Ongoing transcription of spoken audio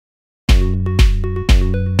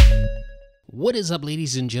What is up,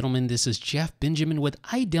 ladies and gentlemen? This is Jeff Benjamin with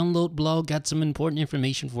iDownload Blog. Got some important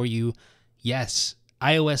information for you. Yes,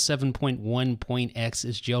 iOS 7.1.x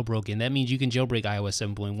is jailbroken. That means you can jailbreak iOS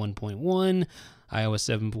 7.1.1,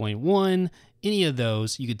 iOS 7.1, any of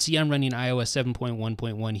those. You can see I'm running iOS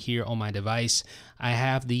 7.1.1 here on my device. I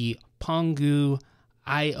have the Pangu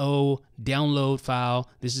IO download file.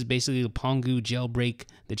 This is basically the Pangu jailbreak,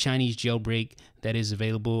 the Chinese jailbreak that is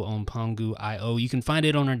available on Pangu IO. You can find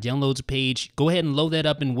it on our downloads page. Go ahead and load that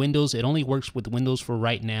up in Windows. It only works with Windows for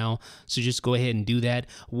right now, so just go ahead and do that.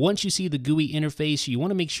 Once you see the GUI interface, you want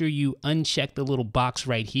to make sure you uncheck the little box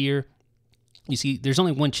right here. You see, there's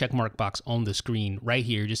only one checkmark box on the screen right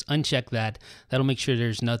here. Just uncheck that. That'll make sure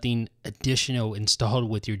there's nothing additional installed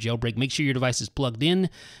with your jailbreak. Make sure your device is plugged in,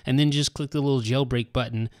 and then just click the little jailbreak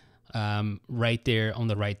button right there on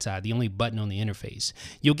the right side, the only button on the interface.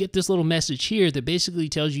 You'll get this little message here that basically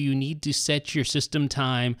tells you need to set your system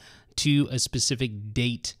time to a specific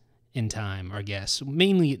date in time, I guess.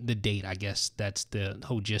 Mainly the date, I guess. That's the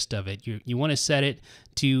whole gist of it. You want to set it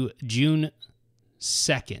to June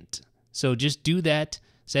 2nd. So just do that.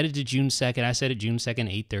 Set it to June 2nd. I set it June 2nd,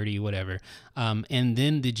 8:30, whatever. And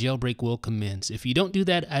then the jailbreak will commence. If you don't do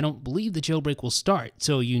that, I don't believe the jailbreak will start.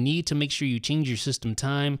 So you need to make sure you change your system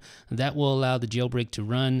time. That will allow the jailbreak to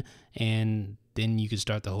run, and then you can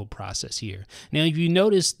start the whole process here. Now, if you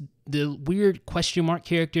notice the weird question mark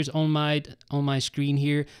characters on my screen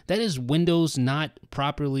here, that is Windows not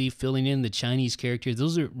properly filling in the Chinese characters.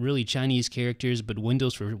 Those are really Chinese characters, but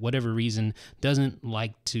Windows, for whatever reason, doesn't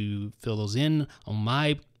like to fill those in on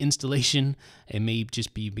my installation. It may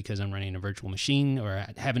just be because I'm running a virtual machine, or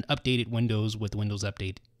I haven't updated Windows with Windows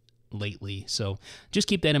Update lately. So just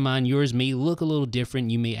keep that in mind. Yours may look a little different.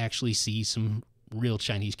 You may actually see some real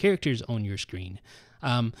Chinese characters on your screen.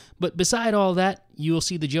 But beside all that, you'll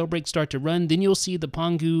see the jailbreak start to run. Then you'll see the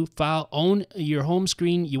Pangu file on your home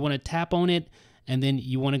screen. You want to tap on it, and then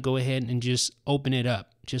you want to go ahead and just open it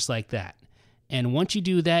up, just like that. And once you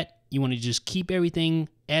do that, you want to just keep everything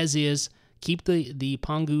as is. Keep the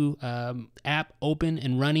Pangu app open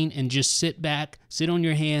and running, and just sit back, sit on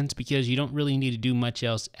your hands, because you don't really need to do much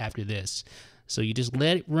else after this. So you just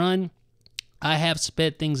let it run. I have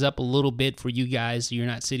sped things up a little bit for you guys so you're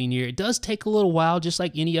not sitting here. It does take a little while, just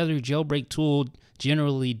like any other jailbreak tool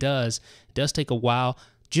generally does. It does take a while.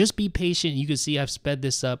 Just be patient. You can see I've sped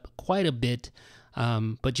this up quite a bit,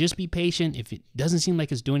 but just be patient. If it doesn't seem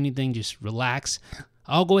like it's doing anything, just relax.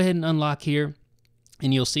 I'll go ahead and unlock here,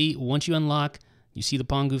 and you'll see once you unlock, you see the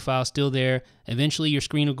Pangu file still there. Eventually your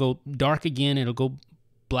screen will go dark again. It'll go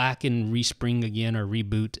black and respring again, or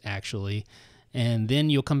reboot actually, and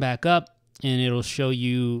then you'll come back up, and it'll show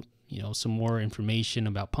you, some more information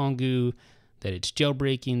about Pangu, that it's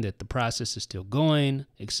jailbreaking, that the process is still going,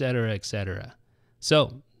 etc., etc.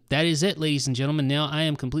 So that is it, ladies and gentlemen. Now I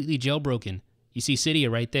am completely jailbroken. You see Cydia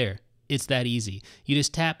right there. It's that easy. You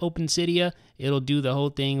just tap open Cydia. It'll do the whole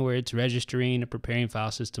thing where it's registering, preparing file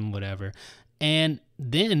system, whatever. And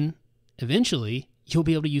then eventually you'll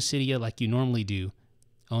be able to use Cydia like you normally do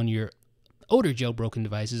on your older jailbroken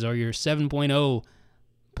devices, or your 7.0.x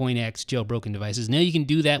jailbroken devices. Now you can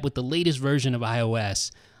do that with the latest version of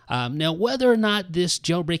iOS. Now, whether or not this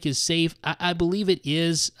jailbreak is safe, I believe it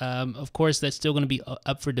is. Of course, that's still going to be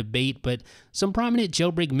up for debate, but some prominent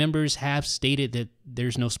jailbreak members have stated that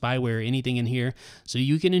there's no spyware or anything in here, so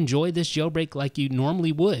you can enjoy this jailbreak like you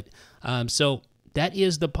normally would. So that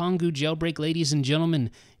is the Pangu jailbreak, ladies and gentlemen.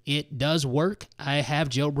 It does work. I have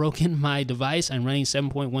jailbroken my device. I'm running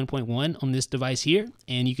 7.1.1 on this device here,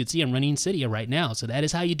 and you can see I'm running Cydia right now. So that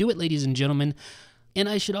is how you do it, ladies and gentlemen. And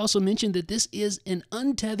I should also mention that this is an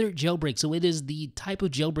untethered jailbreak, so it is the type of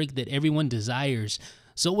jailbreak that everyone desires.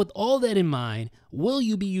 So with all that in mind, will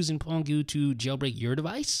you be using Pangu to jailbreak your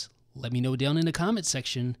device? Let me know down in the comments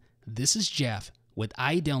section. This is Jeff with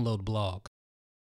iDownload Blog.